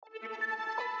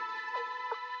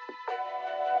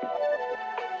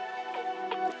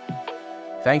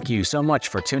Thank you so much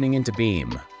for tuning into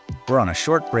Beam. We're on a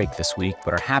short break this week,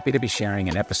 but are happy to be sharing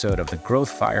an episode of the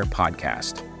Growth Fire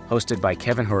podcast, hosted by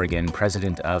Kevin Horrigan,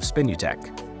 president of Spinutech.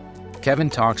 Kevin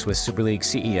talks with Super League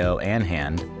CEO Ann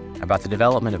Hand about the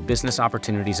development of business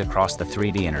opportunities across the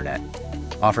 3D internet,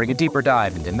 offering a deeper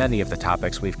dive into many of the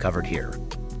topics we've covered here.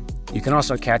 You can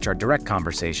also catch our direct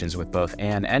conversations with both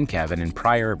Ann and Kevin in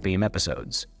prior Beam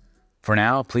episodes. For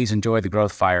now, please enjoy the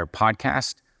Growth Fire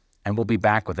podcast, and we'll be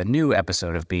back with a new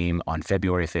episode of Beam on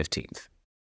February 15th.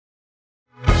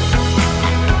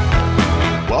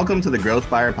 Welcome to the Growth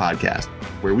Fire podcast,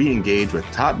 where we engage with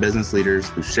top business leaders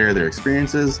who share their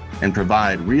experiences and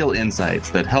provide real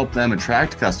insights that help them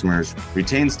attract customers,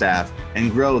 retain staff, and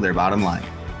grow their bottom line.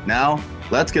 Now,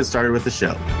 let's get started with the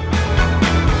show.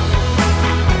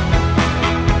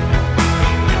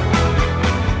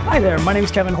 Hi there, my name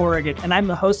is Kevin Horrigan, and I'm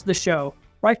the host of the show,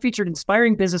 where I featured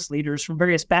inspiring business leaders from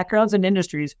various backgrounds and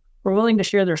industries who are willing to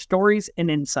share their stories and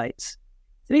insights.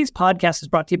 Today's podcast is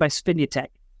brought to you by Spinutech.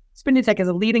 Spinutech is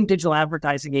a leading digital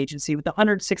advertising agency with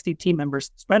 160 team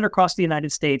members spread across the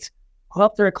United States who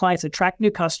help their clients attract new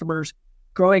customers,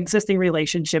 grow existing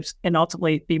relationships, and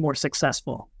ultimately be more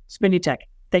successful. Spinutech,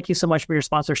 thank you so much for your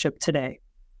sponsorship today.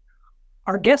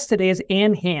 Our guest today is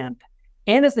Ann Hand.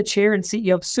 Ann is the chair and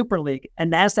CEO of Super League, a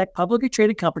NASDAQ publicly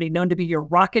traded company known to be your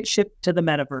rocket ship to the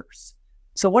metaverse.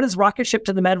 So what does rocket ship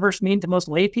to the metaverse mean to most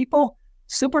lay people?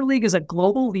 Super League is a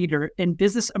global leader in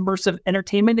business immersive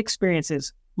entertainment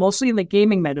experiences, mostly in the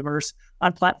gaming metaverse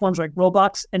on platforms like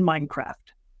Roblox and Minecraft.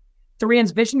 Through Ann's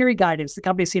visionary guidance, the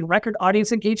company has seen record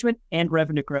audience engagement and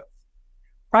revenue growth.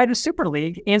 Prior to Super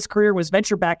League, Ann's career was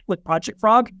venture-backed with Project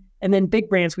Frog, and then big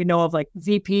brands we know of like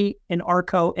ZP and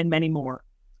Arco and many more.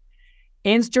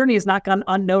 Ann's journey has not gone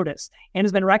unnoticed and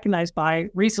has been recognized by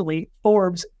recently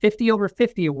Forbes 50 Over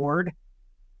 50 Award,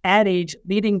 Ad Age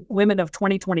Leading Women of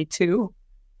 2022,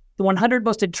 the 100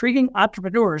 Most Intriguing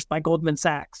Entrepreneurs by Goldman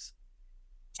Sachs,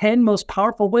 10 Most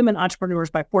Powerful Women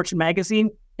Entrepreneurs by Fortune Magazine,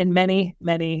 and many,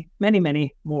 many, many,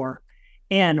 many more.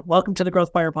 Ann, welcome to the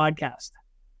Growth Fire podcast.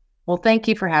 Well, thank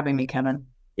you for having me, Kevin.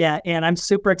 Yeah, and I'm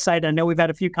super excited. I know we've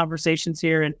had a few conversations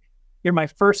here, and you're my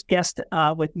first guest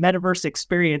with Metaverse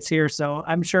experience here. So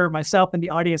I'm sure myself and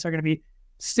the audience are going to be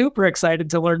super excited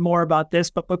to learn more about this.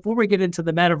 But before we get into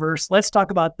the Metaverse, let's talk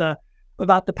about the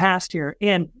past here.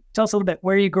 And tell us a little bit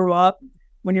where you grew up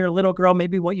when you were a little girl,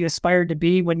 maybe what you aspired to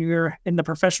be when you were in the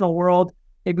professional world,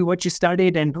 maybe what you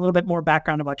studied, and a little bit more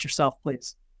background about yourself,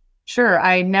 please. Sure.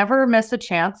 I never miss a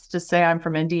chance to say I'm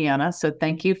from Indiana. So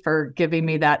thank you for giving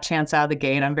me that chance out of the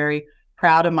gate. I'm very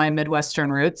proud of my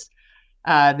Midwestern roots.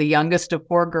 The youngest of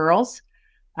 4 girls,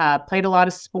 played a lot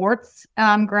of sports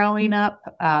growing up,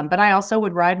 but I also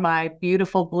would ride my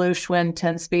beautiful blue Schwinn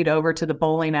 10-speed over to the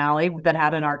bowling alley that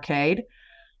had an arcade.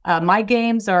 My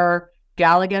games are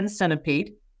Galaga and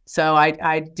Centipede, so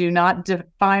I do not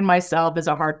define myself as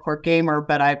a hardcore gamer,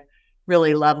 but I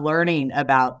really love learning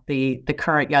about the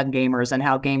current young gamers and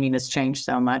how gaming has changed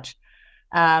so much.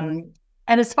 And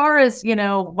as far as,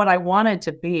 what I wanted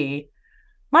to be,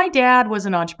 my dad was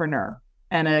an entrepreneur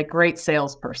and a great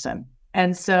salesperson.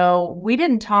 And so we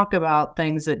didn't talk about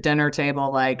things at dinner table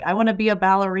like, I want to be a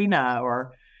ballerina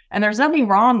and there's nothing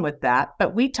wrong with that,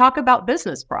 but we talk about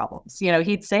business problems.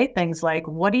 He'd say things like,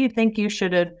 what do you think you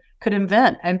could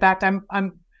invent? In fact,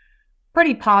 I'm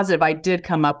pretty positive I did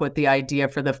come up with the idea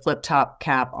for the flip top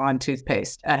cap on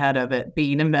toothpaste ahead of it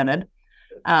being invented,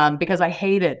 because I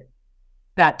hated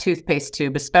that toothpaste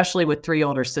tube, especially with 3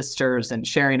 older sisters and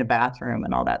sharing a bathroom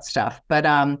and all that stuff. But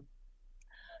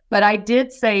I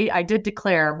did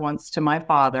declare once to my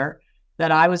father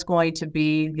that I was going to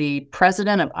be the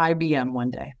president of IBM one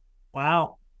day.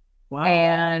 Wow.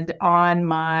 And on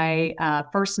my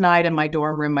first night in my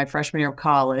dorm room, my freshman year of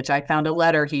college, I found a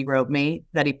letter he wrote me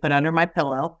that he put under my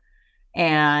pillow.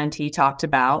 And he talked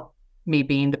about me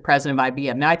being the president of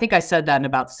IBM. Now, I think I said that in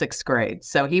about 6th grade.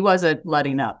 So he wasn't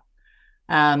letting up.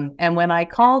 And when I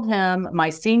called him my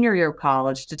senior year of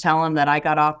college to tell him that I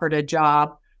got offered a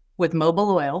job with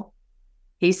Mobil Oil,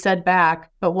 he said back,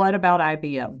 but what about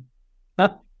IBM?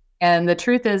 Huh? And the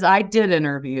truth is, I did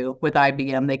interview with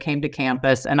IBM. They came to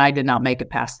campus and I did not make it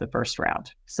past the first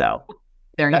round. So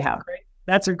there you have it.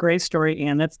 That's a great story,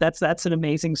 Ann. That's an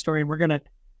amazing story. And we're going to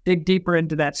dig deeper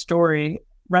into that story,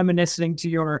 reminiscing to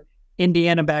your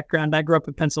Indiana background. I grew up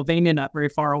in Pennsylvania, not very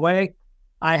far away.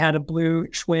 I had a blue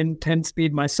Schwinn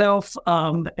 10-speed myself,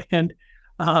 and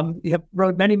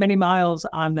rode many, many miles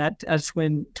on that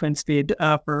Schwinn twin speed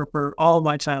for all of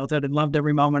my childhood and loved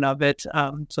every moment of it.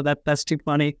 So that's too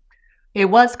funny. It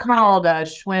was called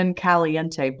Schwinn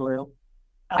Caliente Blue.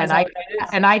 And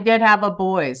I did have a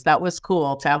boys. That was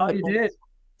cool to have. Oh, you did?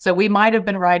 So we might have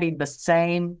been riding the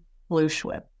same blue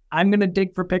Schwinn. I'm going to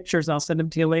dig for pictures. I'll send them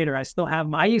to you later. I still have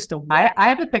them. I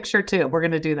have a picture too. We're going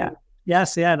to do that.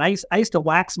 Yes. Yeah. And I used to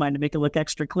wax mine to make it look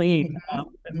extra clean.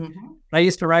 I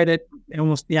used to ride it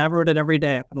I rode it every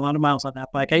day. I put a lot of miles on that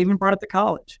bike. I even brought it to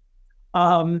college.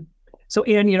 So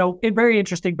Ann, a very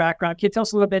interesting background. Can you tell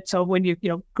us a little bit? So when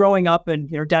growing up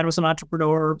and your dad was an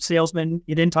entrepreneur, salesman,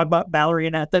 you didn't talk about Valerie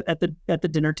and at the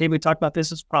dinner table, we talked about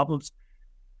business problems.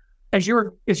 As you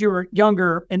were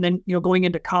younger and then, going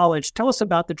into college, tell us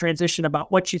about the transition,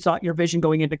 about what you thought your vision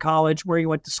going into college, where you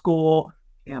went to school.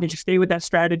 Yeah. Did you stay with that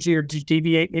strategy or did you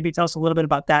deviate? Maybe tell us a little bit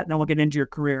about that and then we'll get into your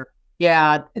career.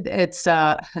 Yeah,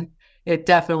 it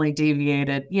definitely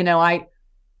deviated.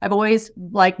 I've always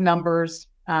liked numbers,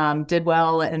 did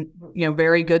well and,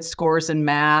 very good scores in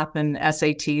math and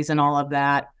SATs and all of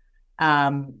that.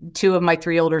 2 of my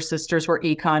 3 older sisters were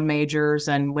econ majors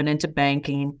and went into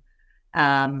banking.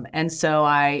 And so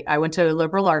I went to a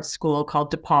liberal arts school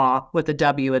called DePauw with a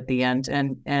W at the end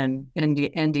in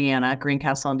Indiana,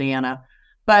 Greencastle, Indiana.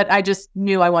 But I just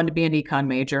knew I wanted to be an econ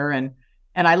major and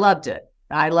I loved it.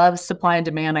 I love supply and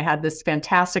demand. I had this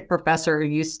fantastic professor who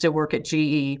used to work at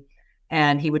GE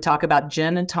and he would talk about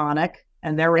gin and tonic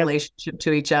and their relationship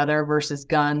to each other versus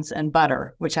guns and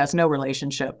butter, which has no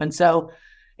relationship. And so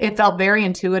it felt very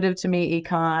intuitive to me,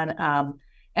 econ.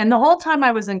 And the whole time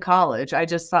I was in college, I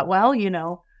just thought, well,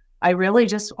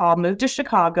 I'll move to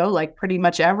Chicago like pretty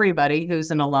much everybody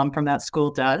who's an alum from that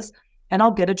school does, and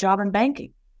I'll get a job in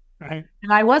banking. Right.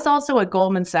 And I was also a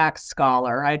Goldman Sachs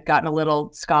scholar. I'd gotten a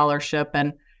little scholarship.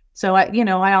 And so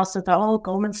I also thought, oh,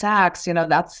 Goldman Sachs,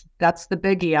 that's the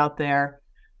biggie out there.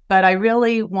 But I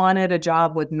really wanted a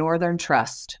job with Northern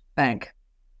Trust Bank.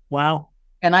 Wow.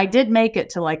 And I did make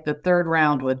it to like the 3rd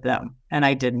round with them, and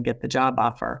I didn't get the job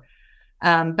offer.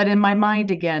 But in my mind,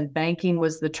 again, banking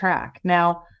was the track.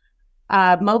 Now,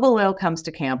 Mobil Oil comes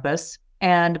to campus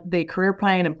and the career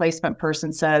planning and placement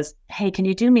person says, hey, can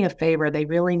you do me a favor? They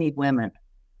really need women.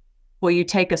 Will you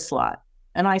take a slot?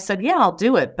 And I said, yeah, I'll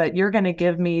do it. But you're going to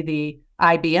give me the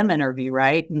IBM interview,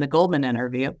 right? And the Goldman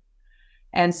interview.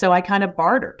 And so I kind of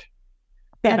bartered.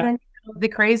 Yeah. And then the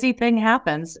crazy thing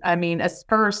happens. I mean, at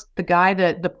first,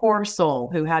 the poor soul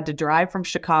who had to drive from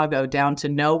Chicago down to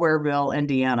Nowhereville,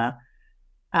 Indiana,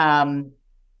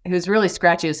 who's really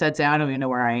scratchy his head saying, I don't even know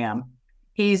where I am.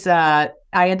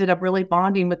 I ended up really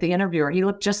bonding with the interviewer. He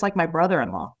looked just like my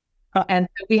brother-in-law. And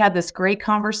we had this great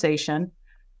conversation.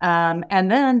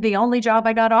 And then the only job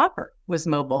I got offered was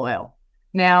Mobil Oil.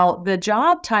 Now, the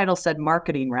job title said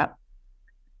marketing rep.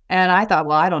 And I thought,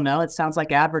 well, I don't know. It sounds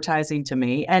like advertising to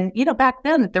me. And, back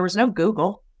then there was no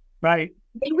Google. Right.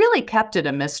 They really kept it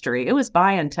a mystery. It was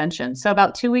by intention. So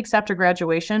about 2 weeks after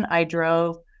graduation, I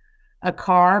drove a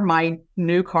car, my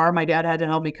new car, my dad had to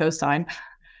help me co-sign,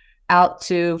 out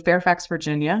to Fairfax,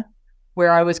 Virginia,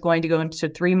 where I was going to go into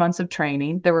 3 months of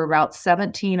training. There were about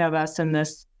 17 of us in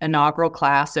this inaugural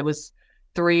class.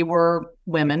 3 were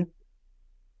women.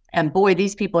 And boy,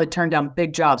 these people had turned down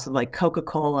big jobs like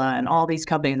Coca-Cola and all these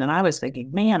companies. And I was thinking,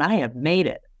 man, I have made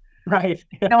it. Right.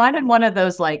 I'm in one of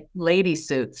those like lady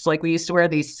suits. Like we used to wear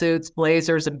these suits,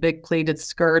 blazers and big pleated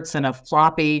skirts and a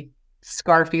floppy,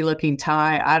 scarfy looking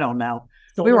tie. I don't know.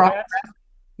 We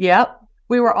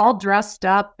were all dressed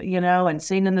up, and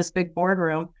seen in this big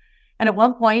boardroom. And at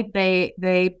one point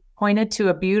they pointed to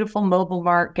a beautiful Mobil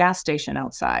Mart gas station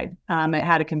outside. It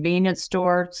had a convenience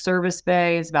store, service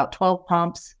bays, about 12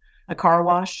 pumps, a car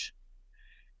wash.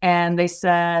 And they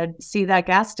said, see that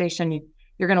gas station,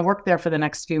 you're going to work there for the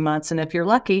next few months. And if you're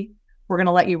lucky, we're going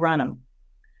to let you run them.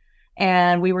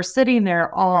 And we were sitting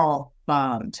there all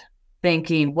bummed,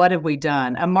 thinking, what have we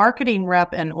done? A marketing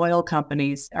rep in oil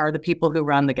companies are the people who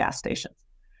run the gas stations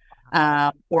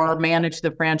or manage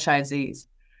the franchisees.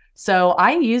 So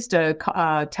I used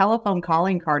a telephone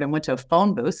calling card and went to a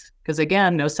phone booth because,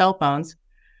 again, no cell phones.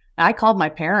 I called my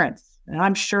parents, and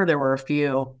I'm sure there were a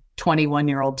few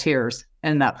 21-year-old tears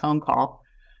in that phone call.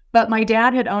 But my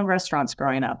dad had owned restaurants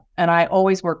growing up, and I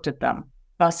always worked at them,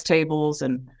 bus tables.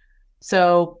 And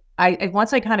so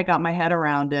once I kind of got my head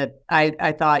around it,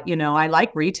 I thought, I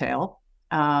like retail.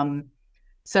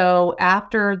 So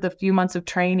after the few months of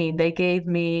training, they gave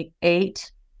me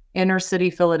 8 inner city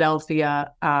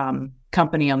Philadelphia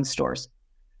company-owned stores.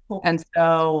 Cool. And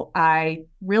so I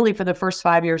really, for the first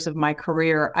 5 years of my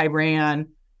career, I ran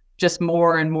just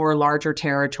more and more larger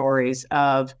territories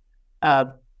of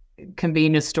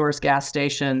convenience stores, gas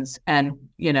stations, and,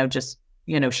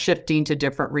 shifting to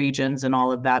different regions and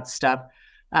all of that stuff.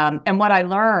 And what I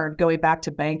learned going back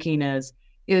to banking is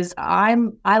I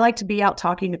like to be out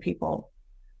talking to people.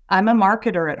 I'm a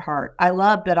marketer at heart. I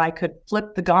love that I could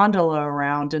flip the gondola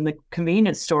around in the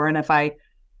convenience store. And if I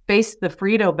faced the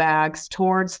Frito bags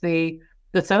towards the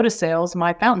soda sales,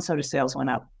 my fountain soda sales went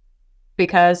up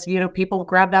because, people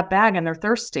grab that bag and they're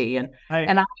thirsty. And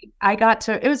I got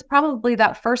to, it was probably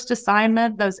that first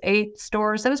assignment, those 8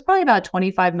 stores, it was probably about a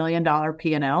 $25 million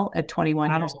P&L at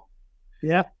 21 years old.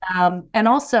 Yeah. And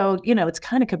also, it's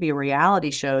kind of could be a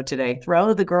reality show today.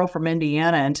 Throw the girl from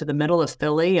Indiana into the middle of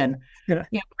Philly and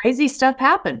crazy stuff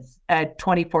happens at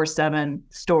 24/7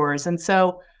 stores. And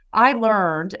so I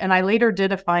learned, and I later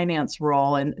did a finance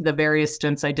role in the various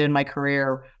stints I did in my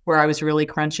career where I was really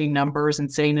crunching numbers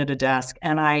and sitting at a desk.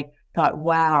 And I thought,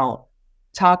 wow,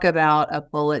 talk about a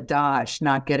bullet dodge,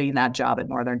 not getting that job at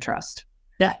Northern Trust.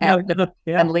 Yeah,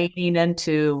 and leaning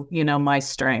into, my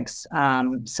strengths.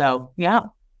 So, yeah.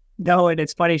 No, and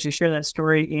it's funny to share that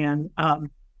story. And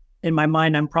in my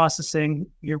mind, I'm processing,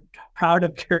 you're proud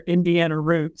of your Indiana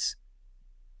roots.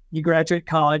 You graduate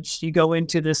college, you go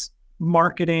into this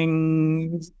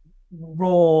marketing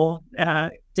role.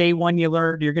 Day one, you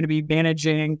learned you're going to be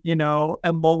managing,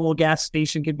 a mobile gas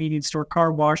station, convenience store,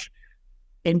 car wash.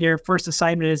 And your first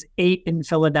assignment is 8 in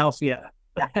Philadelphia.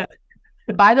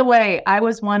 By the way, I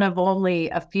was one of only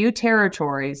a few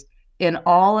territories in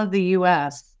all of the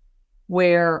U.S.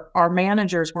 where our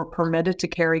managers were permitted to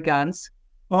carry guns.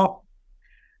 Oh,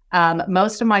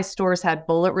 most of my stores had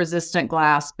bullet-resistant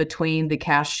glass between the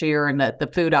cashier and the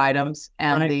food items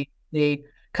and the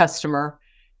customer.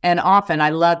 And often,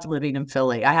 I loved living in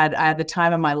Philly. I had the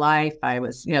time of my life. I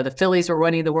was, the Phillies were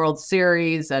winning the World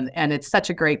Series, and it's such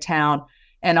a great town.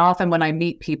 And often, when I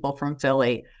meet people from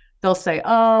Philly, they'll say,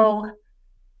 "Oh,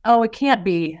 it can't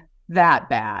be that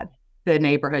bad, the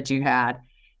neighborhood you had."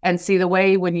 And see, the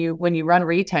way when you run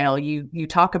retail, you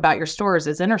talk about your stores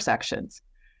as intersections.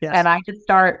 Yes. And I just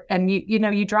start, and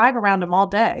you drive around them all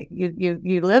day.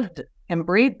 You lived and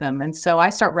breathed them. And so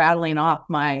I start rattling off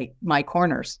my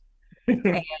corners.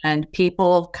 And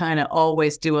people kind of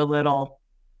always do a little,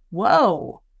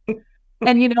 whoa.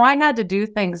 And, I had to do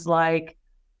things like,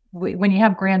 when you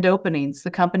have grand openings,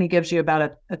 the company gives you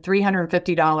about a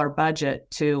 $350 budget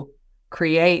to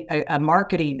create a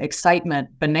marketing excitement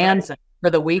bonanza for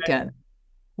the weekend. Right.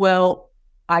 Well,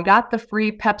 I got the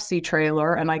free Pepsi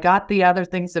trailer and I got the other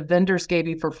things the vendors gave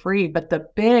you for free. But the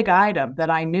big item that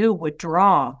I knew would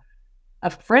draw a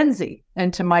frenzy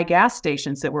into my gas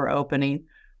stations that were opening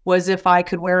was if I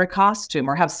could wear a costume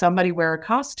or have somebody wear a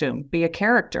costume, be a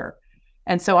character.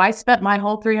 And so I spent my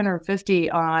whole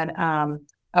 $350 on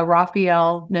a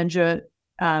Raphael Ninja,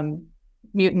 Mutant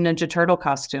Ninja Turtle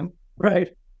costume.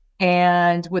 Right.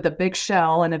 And with a big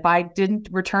shell. And if I didn't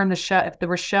return the shell, if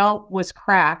the shell was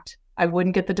cracked, I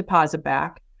wouldn't get the deposit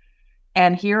back.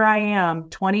 And here I am,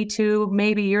 22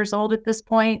 maybe years old at this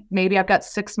point. Maybe I've got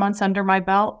 6 months under my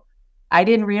belt. I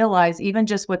didn't realize, even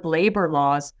just with labor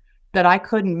laws, that I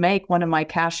couldn't make one of my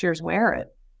cashiers wear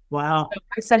it. Wow. So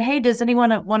I said, "Hey, does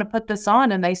anyone want to put this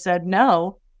on?" And they said,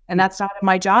 "No. And that's not in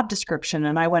my job description."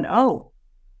 And I went, oh,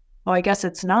 I guess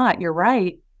it's not. You're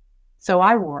right. So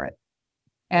I wore it.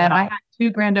 And I had 2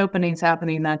 grand openings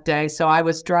happening that day. So I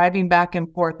was driving back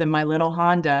and forth in my little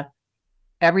Honda,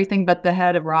 everything but the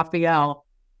head of Raphael.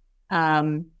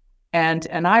 And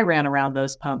I ran around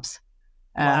those pumps.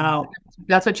 Wow.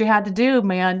 That's what you had to do,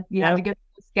 man. You had to get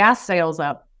gas sales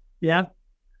up. Yeah.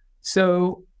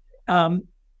 So,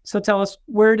 tell us,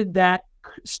 where did that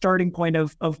starting point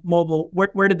of mobile,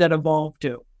 where did that evolve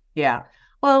to? Yeah.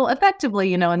 Well,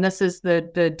 effectively, and this is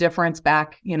the difference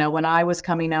back, when I was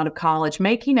coming out of college,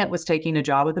 making it was taking a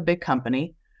job with a big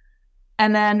company.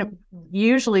 And then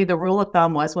usually the rule of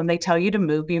thumb was when they tell you to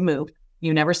move, you move.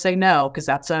 You never say no, because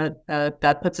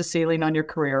that puts a ceiling on your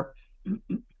career.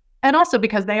 And also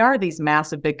because they are these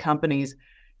massive big companies.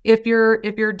 If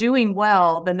you're doing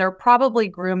well, then they're probably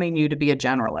grooming you to be a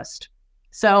generalist.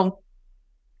 So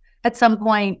at some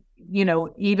point,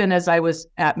 even as I was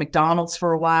at McDonald's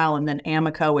for a while and then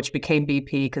Amoco, which became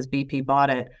BP because BP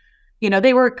bought it,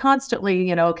 they were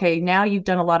constantly, okay, now you've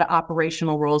done a lot of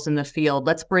operational roles in the field.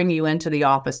 Let's bring you into the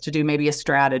office to do maybe a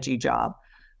strategy job.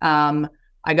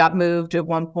 I got moved at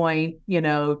one point,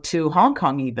 to Hong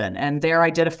Kong even, and there I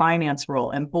did a finance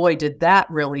role. And boy, did that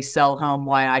really sell home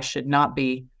why I should not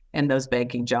be in those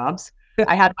banking jobs.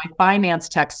 I had my finance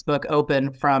textbook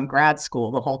open from grad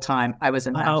school the whole time I was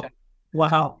in that job.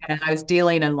 Wow. And I was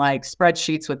dealing in like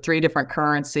spreadsheets with 3 different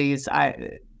currencies.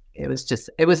 It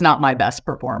was not my best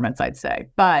performance, I'd say.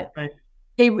 But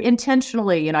they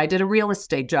intentionally, I did a real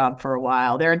estate job for a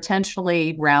while. They're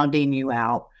intentionally rounding you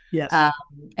out. Yes.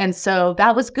 And so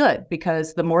that was good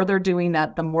because the more they're doing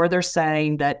that, the more they're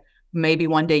saying that maybe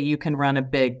one day you can run a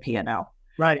big P&L.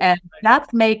 Right. And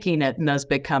that's making it in those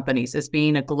big companies, is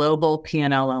being a global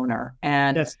P&L owner.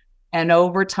 And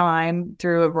over time,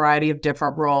 through a variety of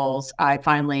different roles, I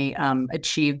finally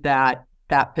achieved that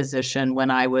position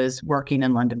when I was working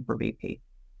in London for BP.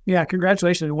 Yeah,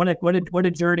 congratulations. What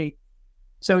a journey.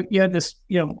 So you had this,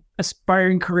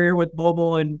 aspiring career with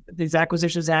Mobil and these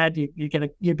acquisitions you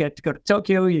get to go to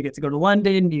Tokyo, you get to go to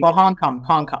London. Hong Kong.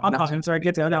 I'm sorry,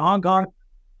 get to go to Hong Kong,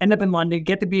 end up in London,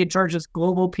 get to be in charge of this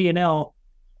global P&L.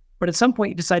 But at some point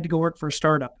you decide to go work for a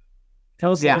startup.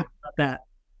 Tell us a little bit about that.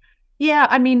 Yeah,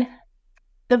 I mean,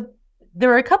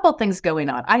 there are a couple of things going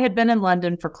on. I had been in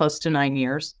London for close to 9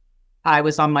 years. I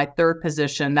was on my third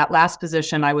position. That last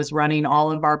position, I was running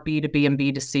all of our B2B and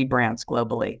B2C brands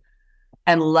globally,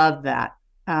 and loved that.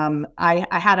 I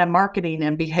had a marketing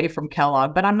MBA from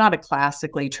Kellogg, but I'm not a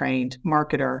classically trained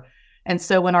marketer. And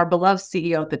so when our beloved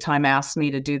CEO at the time asked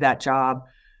me to do that job,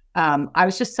 I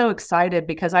was just so excited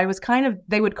because I was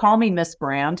they would call me Miss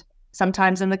Brand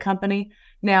sometimes in the company.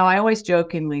 Now, I always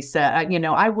jokingly said,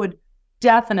 I would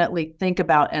definitely think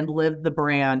about and live the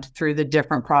brand through the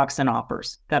different products and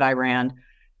offers that I ran.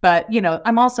 But,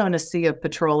 I'm also in a sea of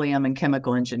petroleum and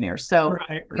chemical engineers. So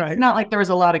It's not like there was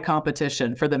a lot of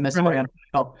competition for the Miss Brand.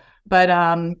 But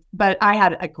I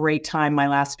had a great time my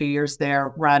last few years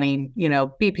there running,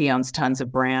 BP owns tons of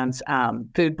brands,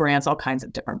 food brands, all kinds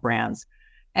of different brands.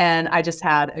 And I just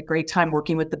had a great time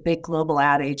working with the big global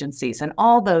ad agencies and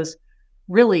all those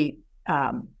really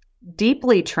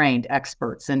deeply trained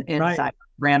experts in insight,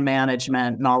 brand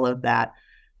management, and all of that.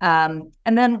 And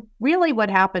then really what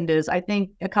happened is, I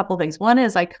think a couple of things. One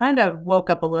is I kind of woke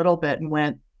up a little bit and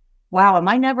went, wow, am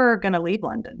I never going to leave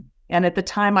London? And at the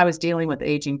time I was dealing with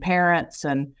aging parents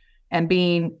and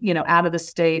being, out of the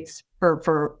States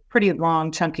for pretty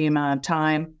long, chunky amount of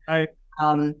time. Right.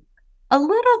 A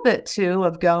little bit too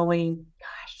of going,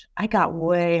 gosh, I got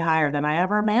way higher than I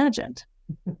ever imagined.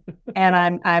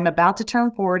 And I'm about to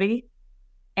turn 40,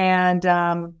 and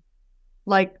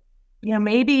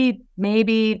maybe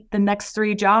the next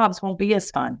 3 jobs won't be as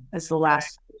fun as the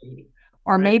last 3,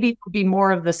 or maybe it'll be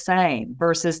more of the same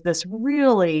versus this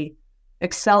really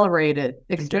accelerated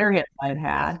experience I'd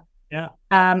had. Yeah.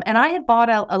 And I had bought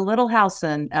a little house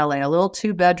in LA, a little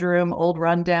 2-bedroom, old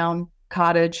rundown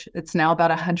cottage. It's now about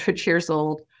 100 years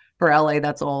old. For LA,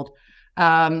 that's old.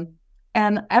 And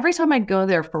every time I'd go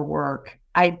there for work,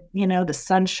 the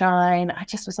sunshine, I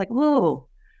just was like, whoa,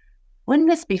 wouldn't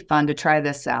this be fun to try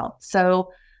this out?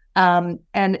 So, and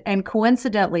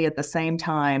coincidentally at the same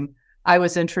time, I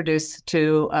was introduced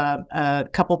to a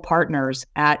couple partners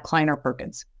at Kleiner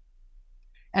Perkins.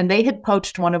 And they had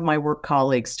poached one of my work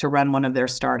colleagues to run one of their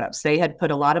startups. They had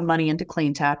put a lot of money into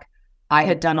clean tech. I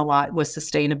had done a lot with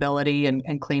sustainability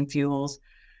and clean fuels.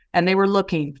 And they were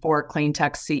looking for clean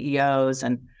tech CEOs.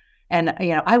 And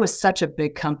I was such a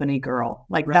big company girl.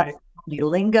 That's the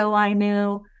lingo I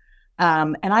knew.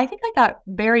 And I think I got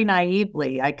very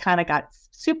naively, I kind of got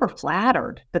super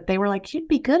flattered that they were like, you'd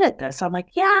be good at this. I'm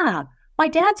like, yeah, my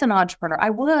dad's an entrepreneur. I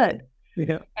would.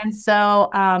 Yeah. And so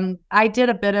I did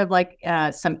a bit of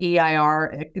some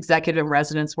EIR, executive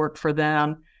residence work for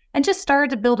them, and just started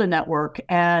to build a network.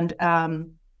 And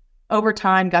over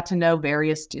time, got to know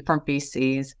various different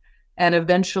VCs, and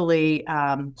eventually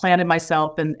planted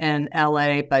myself in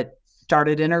LA, but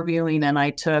started interviewing, and I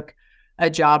took a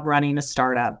job running a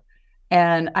startup.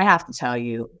 And I have to tell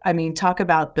you, talk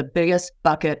about the biggest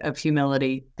bucket of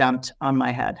humility dumped on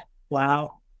my head.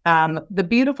 Wow. The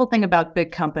beautiful thing about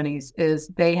big companies is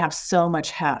they have so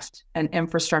much heft and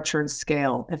infrastructure and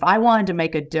scale. If I wanted to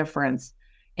make a difference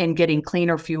in getting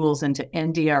cleaner fuels into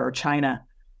India or China,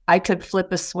 I could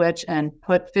flip a switch and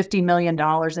put $50 million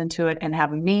into it and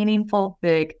have a meaningful,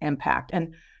 big impact.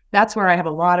 And that's where I have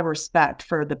a lot of respect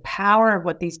for the power of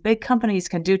what these big companies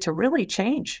can do to really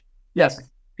change. Yes.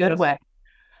 Good way.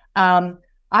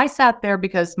 I sat there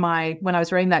because when I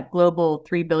was running that global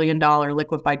 $3 billion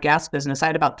liquefied gas business, I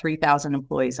had about 3,000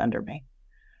 employees under me.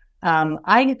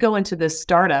 I go into this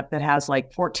startup that has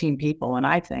 14 people, and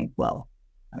I think, well,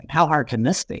 how hard can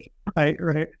this be? Right.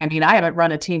 I haven't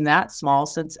run a team that small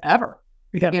since ever.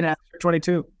 Yeah,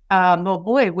 22. Well,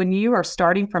 boy, when you are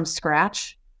starting from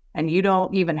scratch and you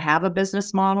don't even have a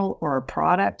business model or a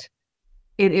product,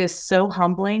 it is so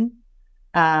humbling.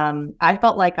 I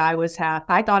felt like I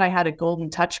thought I had a golden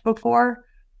touch before.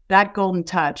 That golden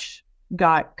touch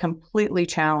got completely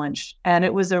challenged. And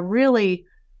it was a really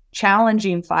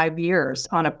challenging 5 years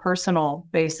on a personal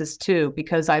basis too,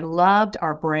 because I loved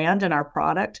our brand and our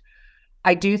product.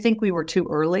 I do think we were too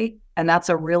early, and that's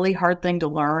a really hard thing to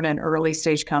learn in early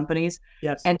stage companies.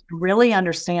 Yes. And to really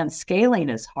understand scaling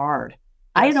is hard. Yes.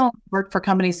 I don't work for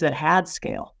companies that had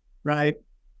scale. Right.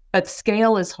 but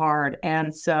scale is hard.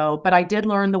 And so, but I did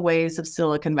learn the ways of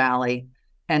Silicon Valley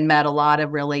and met a lot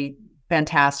of really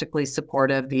fantastically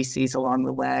supportive VCs along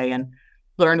the way, and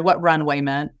learned what runway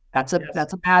meant. That's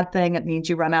a bad thing. It means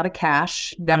you run out of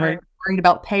cash. Never worried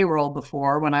about payroll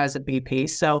before when I was at BP.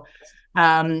 So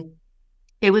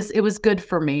it was good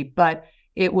for me, but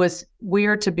it was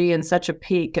weird to be in such a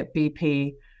peak at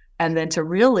BP and then to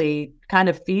really kind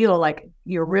of feel like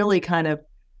you're really kind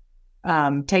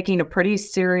of taking a pretty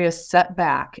serious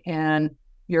setback in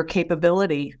your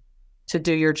capability to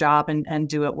do your job and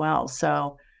do it well.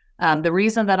 So the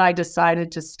reason that I decided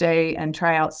to stay and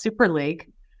try out Super League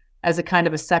as a kind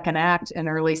of a second act in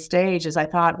early stage is I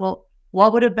thought, well,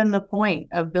 what would have been the point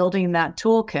of building that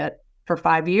toolkit for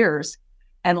 5 years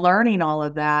and learning all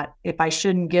of that if I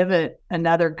shouldn't give it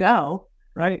another go?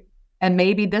 Right. And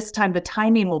maybe this time the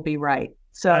timing will be right.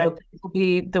 So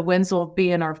the winds will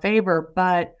be in our favor.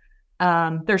 But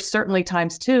there's certainly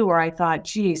times too where I thought,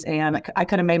 geez, Anne, I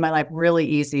could have made my life really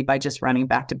easy by just running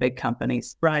back to big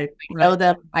companies. Right. I know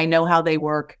them. I know how they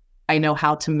work. I know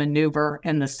how to maneuver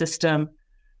in the system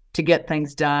to get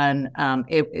things done.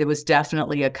 It was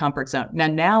definitely a comfort zone.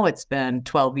 Now it's been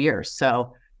 12 years,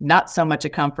 so not so much a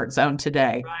comfort zone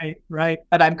today. Right.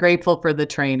 But I'm grateful for the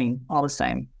training all the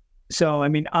same. So, I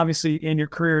mean, obviously in your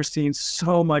career, seeing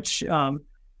so much,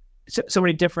 so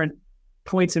many different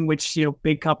points in which,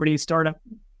 big companies, startup.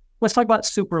 Let's talk about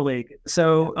Super League.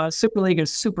 So Super League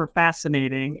is super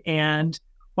fascinating. And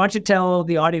why don't you tell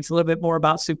the audience a little bit more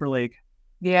about Super League?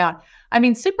 Yeah. I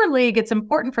mean, Super League, it's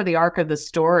important for the arc of the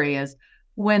story is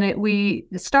when we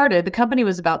started, the company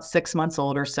was about 6 months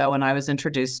old or so when I was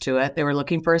introduced to it. They were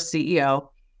looking for a CEO.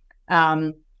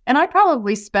 And I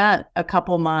probably spent a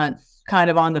couple months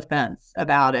kind of on the fence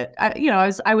about it.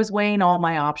 I was weighing all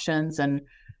my options and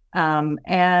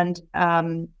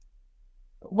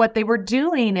what they were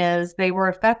doing is they were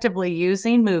effectively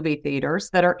using movie theaters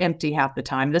that are empty half the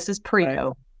time. This is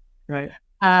pre-COVID. Right.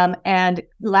 And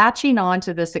latching on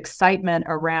to this excitement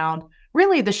around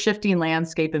really the shifting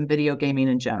landscape in video gaming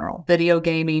in general. Video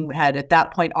gaming had at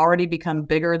that point already become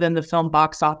bigger than the film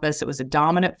box office. It was a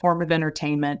dominant form of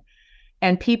entertainment.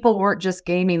 And people weren't just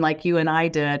gaming like you and I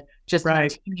did, just in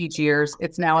teenage years.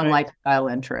 It's now in lifestyle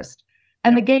interest.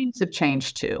 And the games have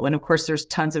changed too. And of course, there's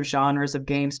tons of genres of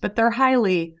games, but they're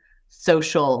highly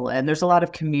social and there's a lot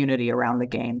of community around the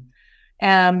game.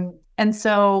 And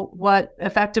so what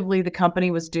effectively the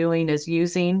company was doing is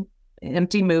using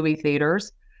empty movie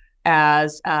theaters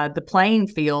as the playing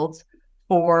fields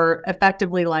for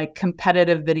effectively like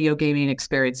competitive video gaming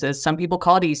experiences. Some people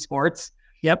call it esports.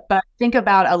 Yep. But think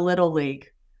about a little league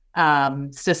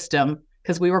system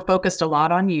because we were focused a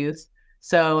lot on youth.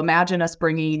 So imagine us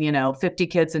bringing, 50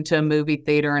 kids into a movie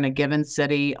theater in a given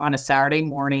city on a Saturday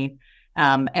morning.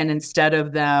 And instead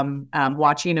of them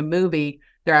watching a movie,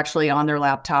 they're actually on their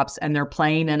laptops and they're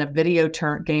playing in a video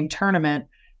game tournament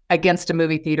against a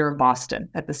movie theater in Boston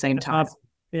at the same time.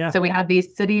 So we have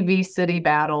these city v city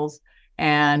battles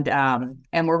and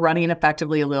we're running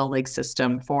effectively a little league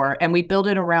system and we build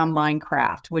it around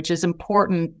Minecraft, which is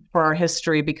important for our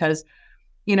history because,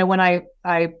 when I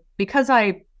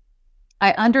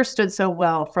understood so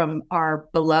well from our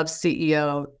beloved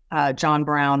CEO, John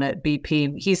Brown at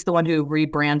BP. He's the one who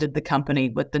rebranded the company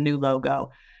with the new logo.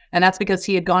 And that's because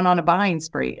he had gone on a buying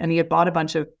spree and he had bought a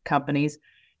bunch of companies.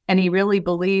 And he really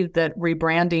believed that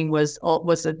rebranding was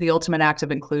the ultimate act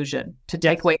of inclusion, to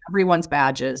take away everyone's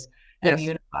badges and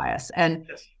unify us. And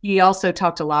he also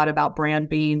talked a lot about brand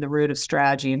being the root of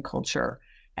strategy and culture.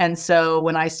 And so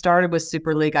when I started with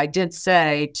Super League, I did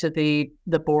say to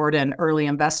the board and early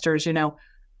investors,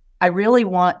 I really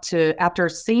want to, after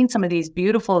seeing some of these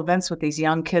beautiful events with these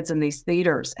young kids in these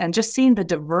theaters and just seeing the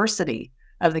diversity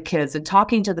of the kids and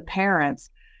talking to the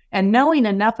parents and knowing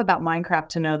enough about Minecraft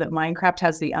to know that Minecraft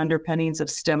has the underpinnings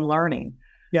of STEM learning.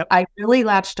 Yep. I really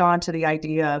latched on to the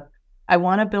idea of I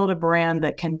want to build a brand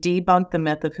that can debunk the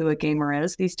myth of who a gamer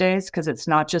is these days, because it's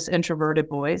not just introverted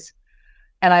boys.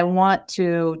 And I want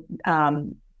to,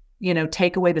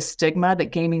 take away the stigma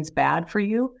that gaming's bad for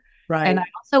you. Right. And I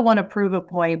also want to prove a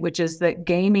point, which is that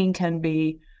gaming can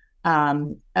be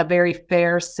a very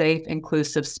fair, safe,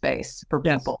 inclusive space for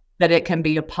people, that it can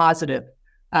be a positive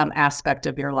aspect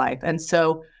of your life. And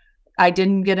so I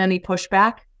didn't get any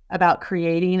pushback about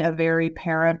creating a very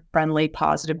parent-friendly,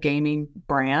 positive gaming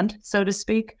brand, so to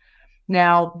speak.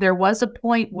 Now, there was a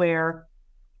point where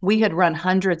we had run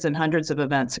hundreds and hundreds of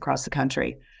events across the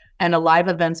country, and a live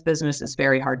events business is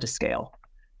very hard to scale.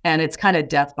 And it's kind of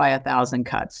death by 1,000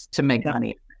 cuts to make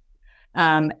money.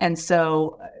 And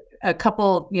so a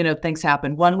couple, things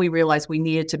happened. One, we realized we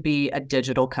needed to be a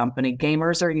digital company.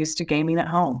 Gamers are used to gaming at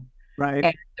home. Right.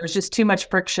 And there was just too much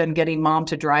friction getting mom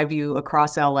to drive you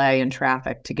across LA in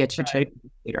traffic to get you to the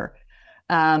theater.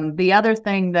 The other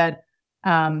thing that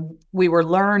we were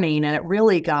learning, and it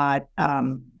really got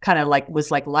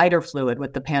was like lighter fluid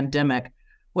with the pandemic,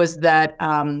 was that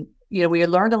we had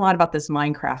learned a lot about this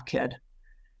Minecraft kid.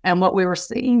 And what we were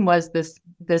seeing was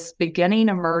this beginning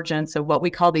emergence of what we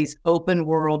call these open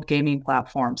world gaming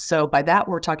platforms. So by that,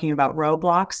 we're talking about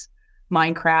Roblox,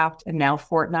 Minecraft, and now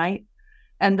Fortnite.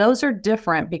 And those are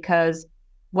different because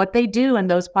what they do in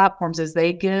those platforms is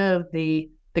they give the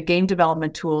game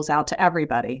development tools out to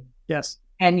everybody. Yes.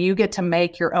 And you get to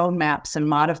make your own maps and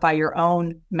modify your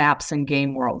own maps and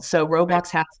game worlds. So Roblox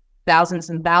has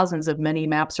thousands and thousands of mini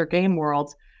maps or game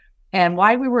worlds. And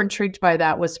why we were intrigued by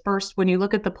that was, first, when you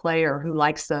look at the player who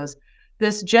likes those,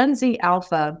 this Gen Z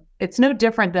alpha, it's no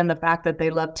different than the fact that they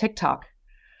love TikTok.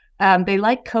 They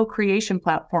like co-creation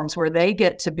platforms where they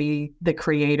get to be the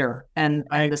creator and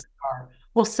the star.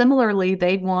 Well, similarly,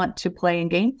 they want to play in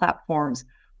game platforms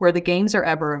where the games are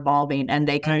ever evolving and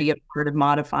they can be a part of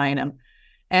modifying them.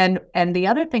 And the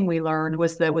other thing we learned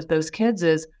was that with those kids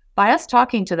is, by us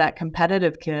talking to that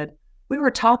competitive kid, we were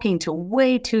talking to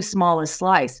way too small a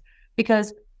slice.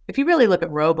 Because if you really look at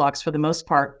Roblox, for the most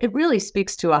part, it really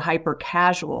speaks to a hyper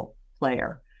casual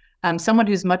player, someone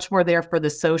who's much more there for the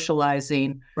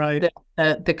socializing,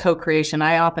 the co-creation.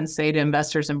 I often say to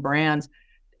investors and brands,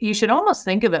 you should almost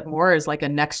think of it more as like a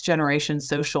next generation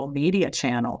social media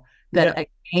channel than a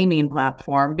gaming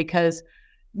platform, because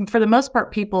for the most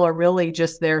part, people are really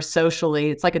just there socially.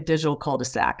 It's like a digital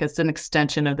cul-de-sac. It's an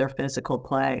extension of their physical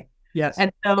play. Yes.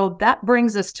 And so that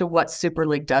brings us to what Super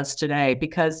League does today,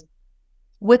 because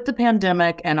with the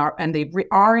pandemic and the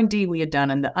R&D we had done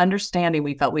and the understanding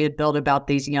we felt we had built about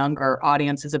these younger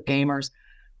audiences of gamers,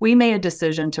 we made a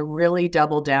decision to really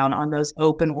double down on those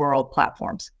open world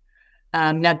platforms.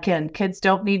 Now, kids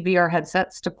don't need VR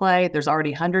headsets to play. There's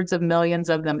already hundreds of millions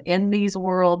of them in these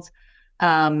worlds.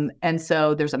 And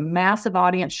so there's a massive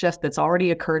audience shift that's already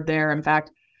occurred there. In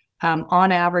fact,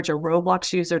 on average, a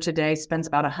Roblox user today spends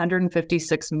about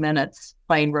 156 minutes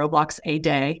playing Roblox a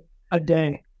day.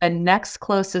 And next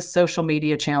closest social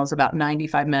media channel is about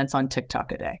 95 minutes on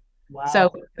TikTok a day. Wow.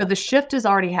 So the shift has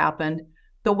already happened.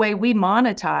 The way we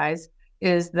monetize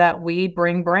is that we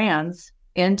bring brands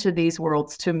into these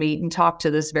worlds to meet and talk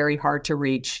to this very hard to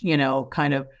reach,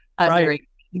 very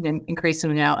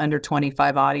increasingly now under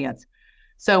 25 audience.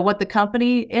 So what the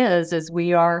company is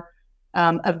we are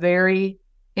a very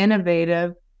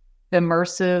innovative,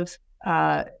 immersive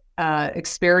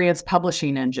experience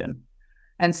publishing engine.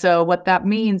 And so what that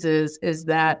means is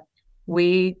that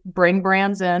we bring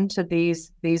brands into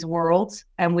these worlds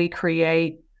and we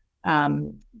create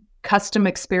custom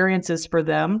experiences for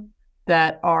them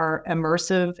that are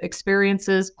immersive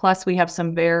experiences. Plus, we have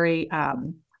some very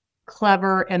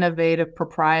clever, innovative,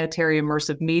 proprietary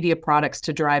immersive media products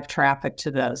to drive traffic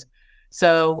to those.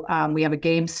 So we have a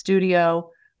game studio.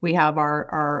 We have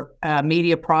our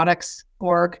media products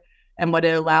org. And what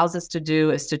it allows us to do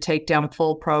is to take down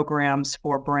full programs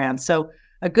for brands. So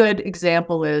a good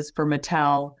example is for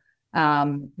Mattel.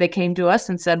 They came to us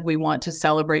and said, we want to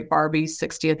celebrate Barbie's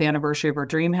 60th anniversary of her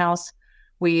dream house.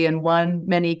 We, in one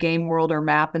mini game world or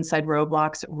map inside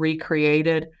Roblox,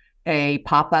 recreated a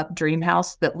pop-up dream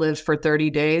house that lived for 30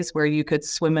 days where you could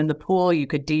swim in the pool, you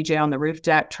could DJ on the roof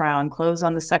deck, try on clothes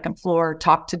on the second floor,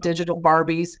 talk to digital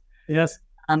Barbies. Yes.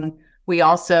 We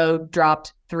also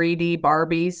dropped 3D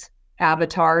Barbies,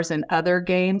 avatars, and other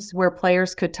games where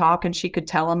players could talk and she could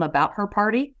tell them about her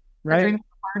party, her dream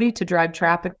party, to drive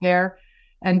traffic there.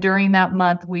 And during that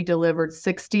month, we delivered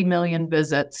 60 million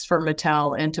visits for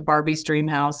Mattel into Barbie's dream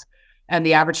house. And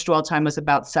the average dwell time was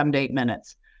about 7 to 8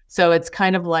 minutes. So it's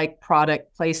kind of like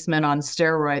product placement on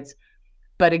steroids.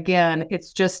 But again,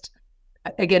 it's just,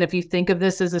 if you think of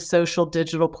this as a social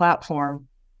digital platform,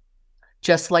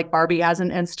 just like Barbie has an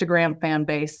Instagram fan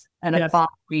base and a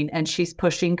following, and she's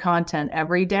pushing content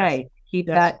every day, keep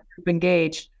that group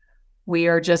engaged.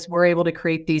 We're able to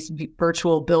create these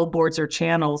virtual billboards or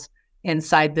channels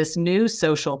inside this new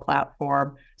social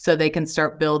platform so they can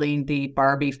start building the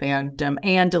Barbie fandom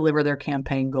and deliver their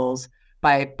campaign goals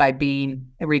by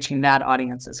reaching that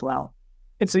audience as well.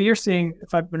 And so you're seeing,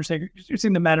 if I'm understanding, you're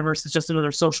seeing the metaverse is just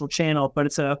another social channel, but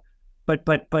it's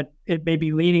but it may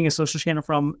be leading a social channel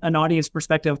from an audience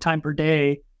perspective, time per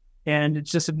day, and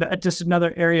it's just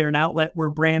another area or an outlet where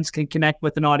brands can connect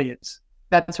with an audience.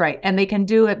 That's right, and they can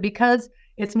do it because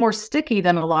it's more sticky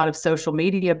than a lot of social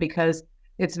media because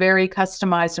it's very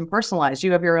customized and personalized.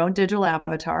 You have your own digital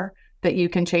avatar that you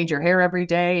can change your hair every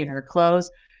day and your clothes.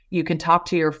 You can talk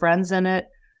to your friends in it.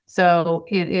 So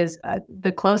it is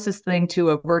the closest thing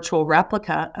to a virtual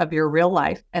replica of your real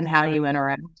life and how you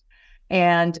interact.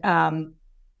 And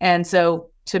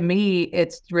so to me,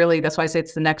 it's really, that's why I say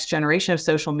it's the next generation of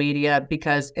social media,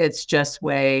 because it's just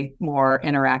way more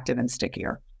interactive and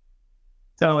stickier.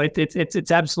 So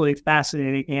it's absolutely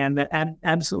fascinating, and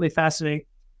absolutely fascinating.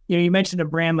 You mentioned a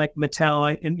brand like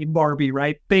Mattel and Barbie,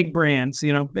 right? Big brands.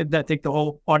 I think the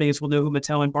whole audience will know who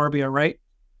Mattel and Barbie are, right?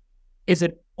 Is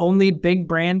it only big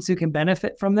brands who can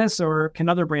benefit from this, or can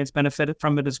other brands benefit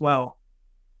from it as well?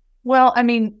 Well, I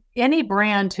mean, any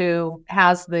brand who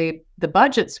has the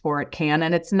budgets for it can,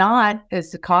 and it's not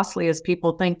as costly as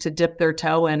people think to dip their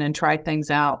toe in and try things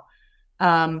out.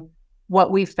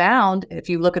 What we found, if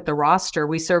you look at the roster,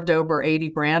 we served over 80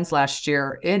 brands last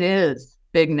year. It is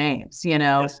big names,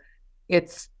 Yes.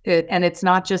 And it's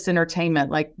not just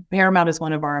entertainment. Like Paramount is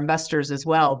one of our investors as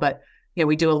well, but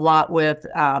we do a lot with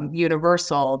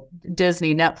Universal,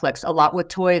 Disney, Netflix, a lot with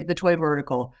the toy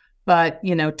vertical, but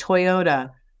Toyota,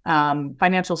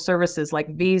 financial services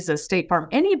like Visa, State Farm,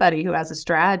 anybody who has a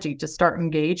strategy to start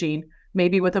engaging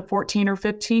maybe with a 14 or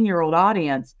 15-year-old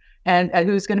audience and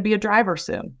who's going to be a driver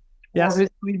soon. Yes. Or who's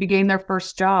going to be getting their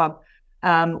first job.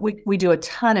 We do a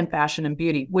ton in fashion and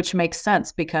beauty, which makes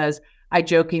sense because I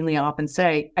jokingly often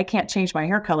say, I can't change my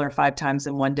hair color 5 times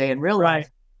in one day in real life,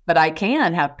 but I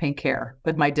can have pink hair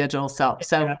with my digital self.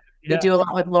 So we do a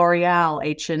lot with L'Oreal,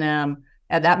 H&M,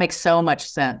 and that makes so much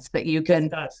sense that you can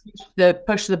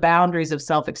push the boundaries of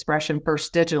self-expression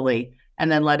first digitally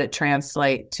and then let it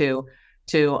translate to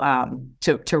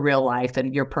real life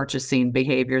and your purchasing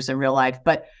behaviors in real life.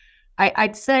 But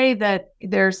I'd say that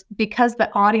because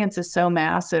the audience is so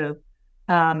massive,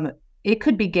 it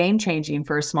could be game changing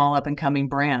for a small up and coming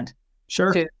brand.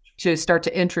 Sure. To start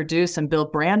to introduce and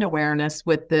build brand awareness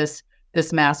with this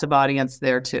massive audience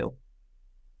there too.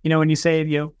 When you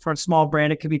say, for a small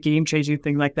brand, it could be game changing,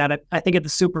 thing like that. I think of the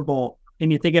Super Bowl,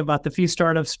 and you think about the few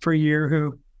startups per year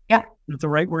who, the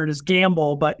right word is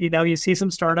gamble, but you see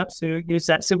some startups who use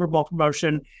that Super Bowl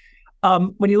promotion.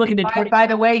 When you look into by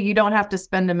the way, you don't have to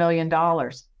spend $1 million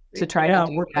to try to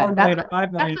do that.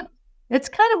 $5 million. It's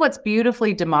kind of what's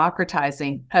beautifully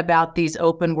democratizing about these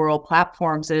open world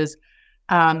platforms is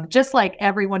just like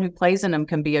everyone who plays in them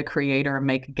can be a creator and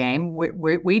make a game.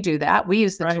 We do that. We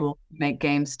use the tool to make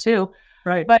games too.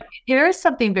 Right. But there is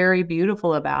something very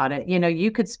beautiful about it.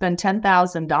 You could spend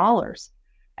 $10,000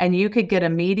 and you could get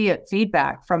immediate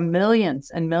feedback from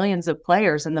millions and millions of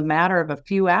players in the matter of a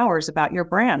few hours about your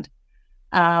brand.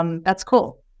 That's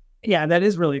cool. Yeah, that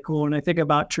is really cool. And I think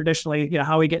about traditionally,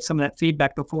 how we get some of that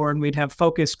feedback before, and we'd have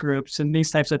focus groups and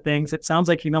these types of things. It sounds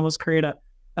like you can almost create a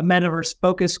metaverse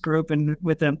focus group, and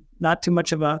with not too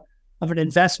much of an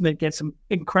investment, get some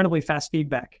incredibly fast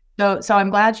feedback. So I'm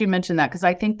glad you mentioned that, because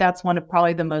I think that's one of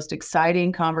probably the most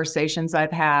exciting conversations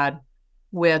I've had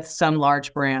with some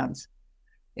large brands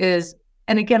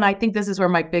and again, I think this is where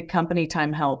my big company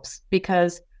time helps,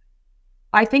 because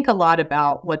I think a lot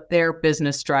about what their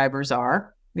business drivers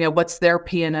are. What's their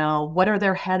P&L? What are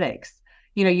their headaches?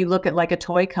 You look at like a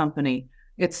toy company,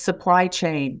 it's supply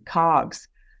chain, COGS.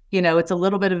 It's a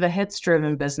little bit of a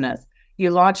hits-driven business.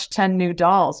 You launch 10 new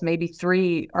dolls, maybe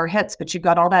 3 are hits, but you've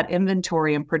got all that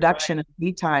inventory and production and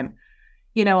lead time.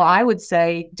 I would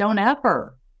say don't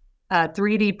ever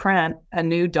 3D print a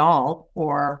new doll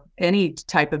or any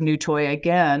type of new toy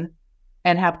again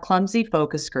and have clumsy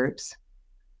focus groups.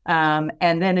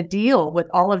 And then a deal with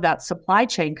all of that supply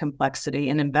chain complexity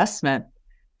and investment.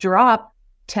 Drop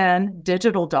 10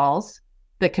 digital dolls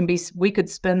that we could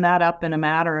spin that up in a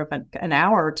matter of an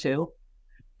hour or two.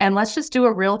 And let's just do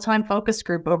a real-time focus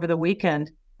group over the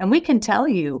weekend. And we can tell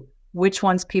you which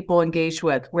ones people engage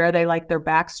with, where they like their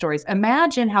backstories.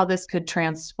 Imagine how this could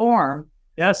transform.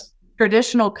 Yes.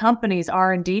 Traditional companies'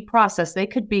 R&D process. They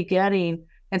could be getting,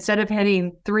 instead of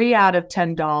hitting 3 out of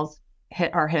 10 dolls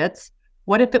hits,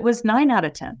 what if it was 9 out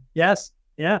of 10? Yes.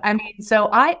 Yeah. I mean, so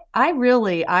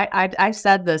I've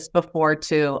said this before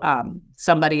to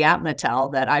somebody at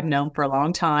Mattel that I've known for a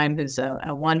long time, who's a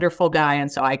wonderful guy.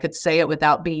 And so I could say it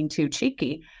without being too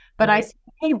cheeky, but I said,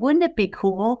 hey, wouldn't it be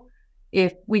cool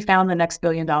if we found the next $1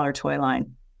 billion toy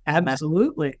line?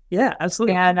 Absolutely. Yeah,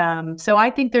 absolutely. And so I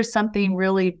think there's something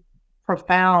really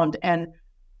profound, and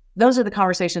those are the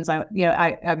conversations I'm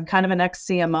kind of an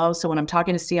ex-CMO. So when I'm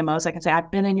talking to CMOs, I can say, I've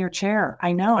been in your chair.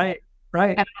 I know.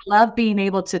 Right. And I love being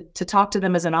able to talk to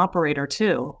them as an operator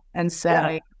too, and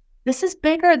say, this is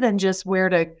bigger than just where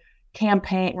to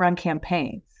run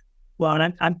campaigns. Well,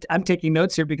 and I'm taking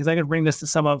notes here because I can bring this to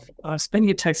some of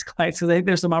SpinUtech's clients. So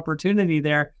there's some opportunity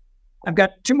there. I've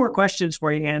got 2 more questions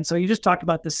for you, Ann. So you just talked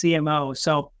about the CMO.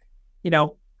 So,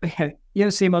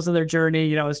 see most of their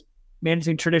journey, was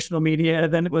managing traditional media,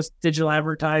 then it was digital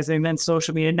advertising, then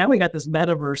social media. Now we got this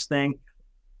metaverse thing.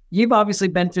 You've obviously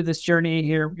been through this journey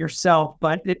here yourself,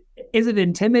 but is it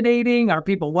intimidating? Are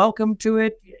people welcome to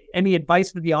it? Any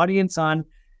advice for the audience on,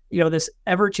 this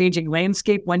ever-changing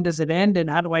landscape? When does it end? And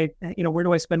how do I, where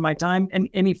do I spend my time? And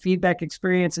any feedback,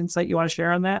 experience, insight you want to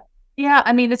share on that? Yeah,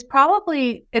 I mean,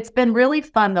 it's been really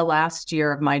fun the last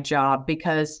year of my job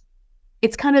because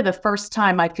it's kind of the first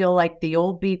time I feel like the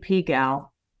old BP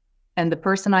gal and the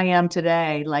person I am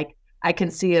today, like I can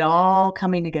see it all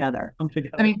coming together.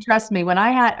 I mean, trust me, when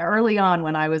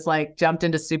I was like jumped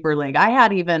into Super League, I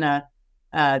had even a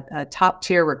top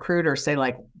tier recruiter say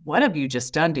like, what have you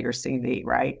just done to your CV?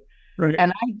 Right.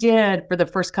 And I did for the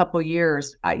first couple of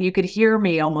years. You could hear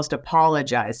me almost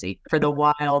apologizing for the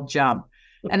wild jump.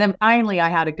 And then finally I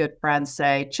had a good friend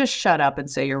say, just shut up and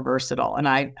say you're versatile. And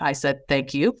I said,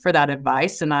 thank you for that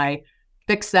advice. And I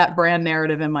fixed that brand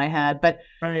narrative in my head. But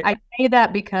I say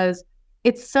that because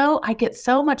I get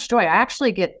so much joy. I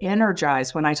actually get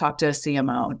energized when I talk to a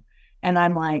CMO and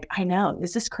I'm like, I know,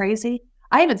 is this crazy?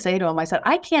 I even say to him, I said,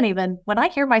 I can't even, when I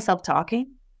hear myself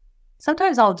talking,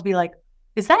 sometimes I'll just be like,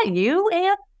 is that you,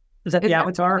 Ann? Is that the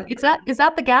avatar? Is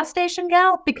that the gas station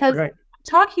gal? Because I'm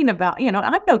talking about,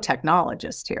 I'm no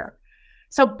technologist here.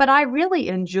 So, but I really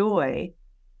enjoy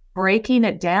breaking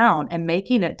it down and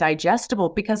making it digestible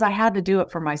because I had to do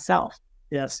it for myself.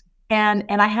 Yes. And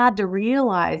I had to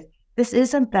realize this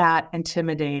isn't that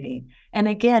intimidating. And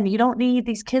again,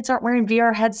 these kids aren't wearing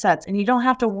VR headsets and you don't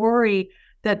have to worry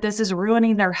that this is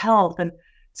ruining their health. And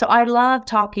so I love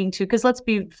talking to, because let's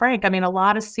be frank, I mean, a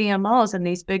lot of CMOs and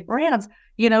these big brands,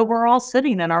 we're all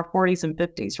sitting in our 40s and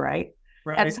 50s, right?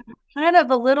 And so kind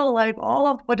of a little like,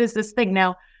 what is this thing?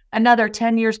 Now, another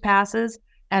 10 years passes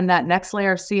and that next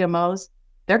layer of CMOs,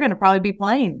 they're going to probably be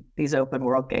playing these open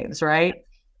world games, right?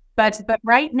 But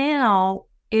right now,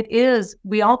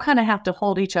 we all kind of have to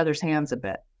hold each other's hands a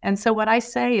bit. And so what I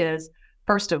say is,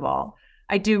 first of all,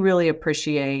 I do really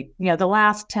appreciate, the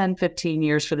last 10, 15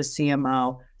 years for the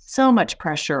CMO, so much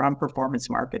pressure on performance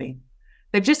marketing.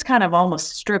 They've just kind of almost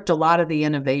stripped a lot of the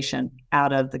innovation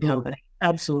out of the company.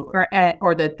 Absolutely.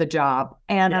 Or the job.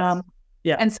 And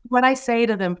and so what I say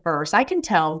to them first, I can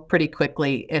tell pretty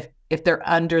quickly if they're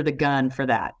under the gun for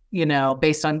that,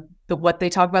 based on what they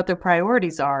talk about their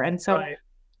priorities are. And so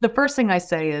the first thing I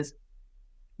say is,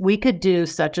 we could do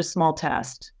such a small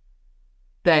test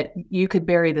that you could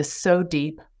bury this so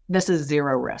deep. This is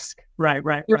zero risk. Right.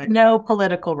 There's no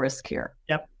political risk here.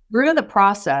 Yep. Through the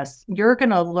process, you're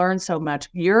going to learn so much.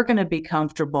 You're going to be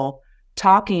comfortable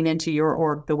talking into your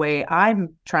org the way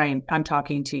I'm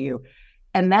talking to you.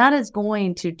 And that is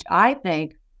going to, I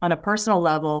think, on a personal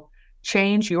level,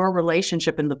 change your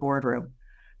relationship in the boardroom.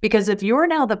 Because if you're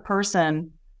now the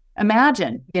person,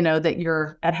 imagine, that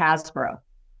you're at Hasbro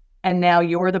and now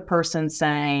you're the person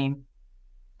saying,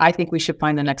 I think we should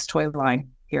find the next toy line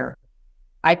here.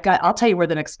 I'll tell you where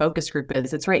the next focus group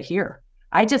is. It's right here.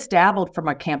 I just dabbled from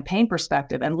a campaign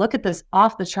perspective and look at this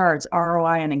off the charts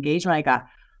ROI and engagement I got,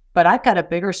 but I've got a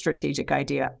bigger strategic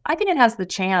idea. I think it has the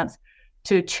chance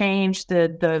to change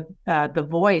the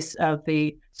voice of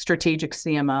the strategic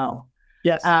CMO.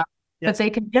 Yes. But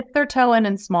they can get their toe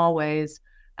in small ways.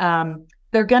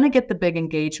 They're going to get the big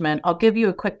engagement. I'll give you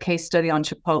a quick case study on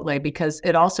Chipotle because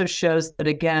it also shows that,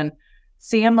 again,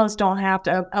 CMOs don't have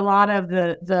to, a lot of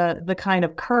the kind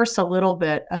of curse a little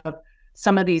bit of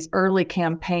some of these early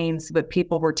campaigns that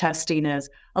people were testing is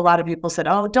a lot of people said,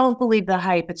 oh, don't believe the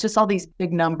hype. It's just all these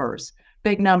big numbers,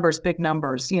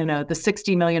 the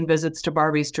 60 million visits to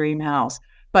Barbie's dream house.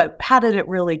 But how did it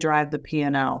really drive the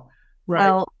P&L? Right.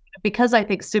 Well, because I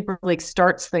think Super League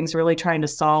starts things really trying to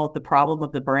solve the problem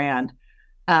of the brand.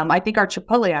 I think our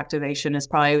Chipotle activation is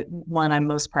probably one I'm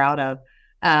most proud of.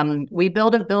 We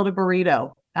build a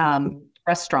burrito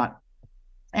restaurant,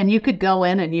 and you could go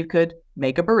in and you could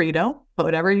make a burrito, put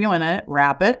whatever you want in it,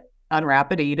 wrap it,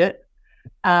 unwrap it, eat it.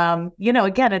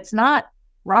 Again, it's not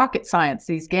rocket science,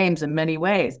 these games in many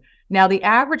ways. Now, the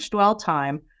average dwell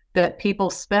time that people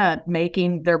spent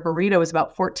making their burrito is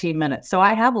about 14 minutes. So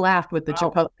I have laughed with the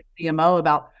Chipotle CMO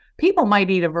about people might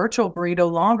eat a virtual burrito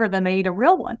longer than they eat a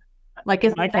real one. Like,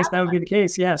 in my case, that would be the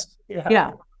case. Yes.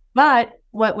 Yeah. But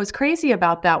what was crazy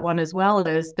about that one as well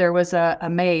is there was a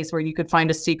maze where you could find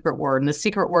a secret word, and the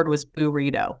secret word was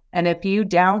burrito. And if you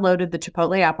downloaded the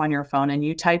Chipotle app on your phone and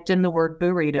you typed in the word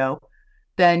burrito,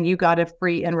 then you got a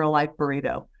free in real life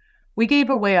burrito. We gave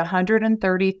away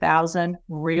 130,000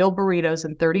 real burritos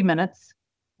in 30 minutes.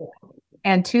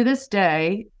 And to this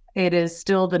day, it is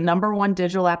still the number one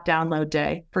digital app download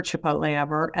day for Chipotle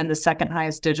ever and the second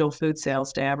highest digital food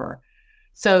sales day ever.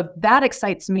 So that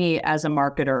excites me as a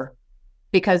marketer,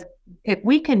 because if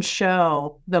we can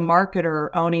show the marketer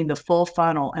owning the full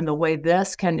funnel and the way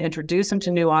this can introduce them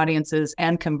to new audiences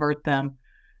and convert them,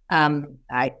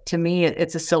 to me,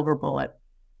 it's a silver bullet.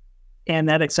 And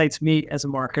that excites me as a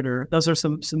marketer. Those are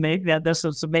some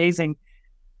amazing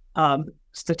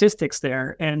statistics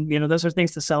there. And, those are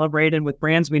things to celebrate. And with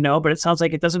brands we know, but it sounds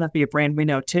like it doesn't have to be a brand we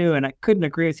know too. And I couldn't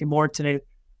agree with you more today.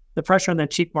 The pressure on the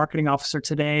chief marketing officer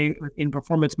today in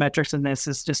performance metrics and this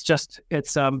is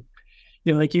it's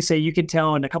like you say, you can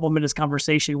tell in a couple of minutes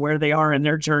conversation where they are in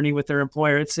their journey with their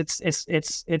employer. It's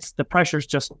the pressure's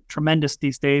just tremendous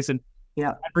these days. And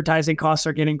advertising costs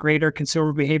are getting greater.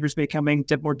 Consumer behavior is becoming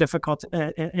more difficult.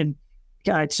 And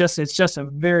it's just a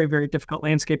very, very difficult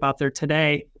landscape out there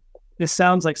today. This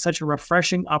sounds like such a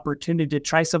refreshing opportunity to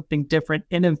try something different,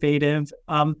 innovative,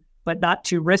 but not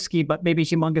too risky, but maybe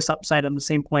humongous upside on the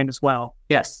same point as well.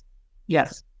 Yes.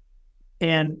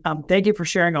 And thank you for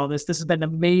sharing all this. This has been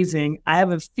amazing. I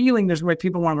have a feeling there's more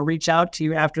people want to reach out to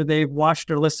you after they've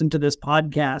watched or listened to this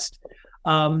podcast.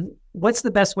 What's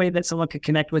the best way that someone could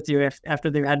connect with you after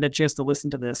they've had a chance to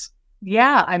listen to this?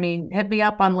 Yeah, hit me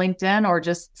up on LinkedIn or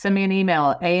just send me an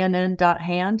email at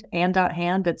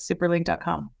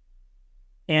ann.hand@superlink.com.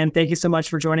 And thank you so much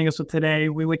for joining us today.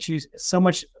 We wish you so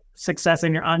much success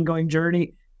in your ongoing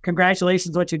journey.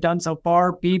 Congratulations on what you've done so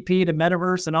far, BP to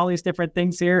Metaverse and all these different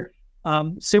things here.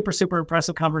 Super, super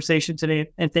impressive conversation today.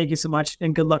 And thank you so much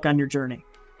and good luck on your journey.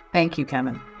 Thank you,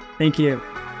 Kevin. Thank you.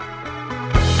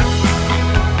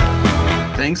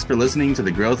 Thanks for listening to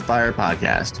the Growth Fire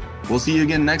podcast. We'll see you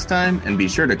again next time, and be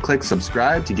sure to click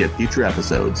subscribe to get future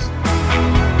episodes.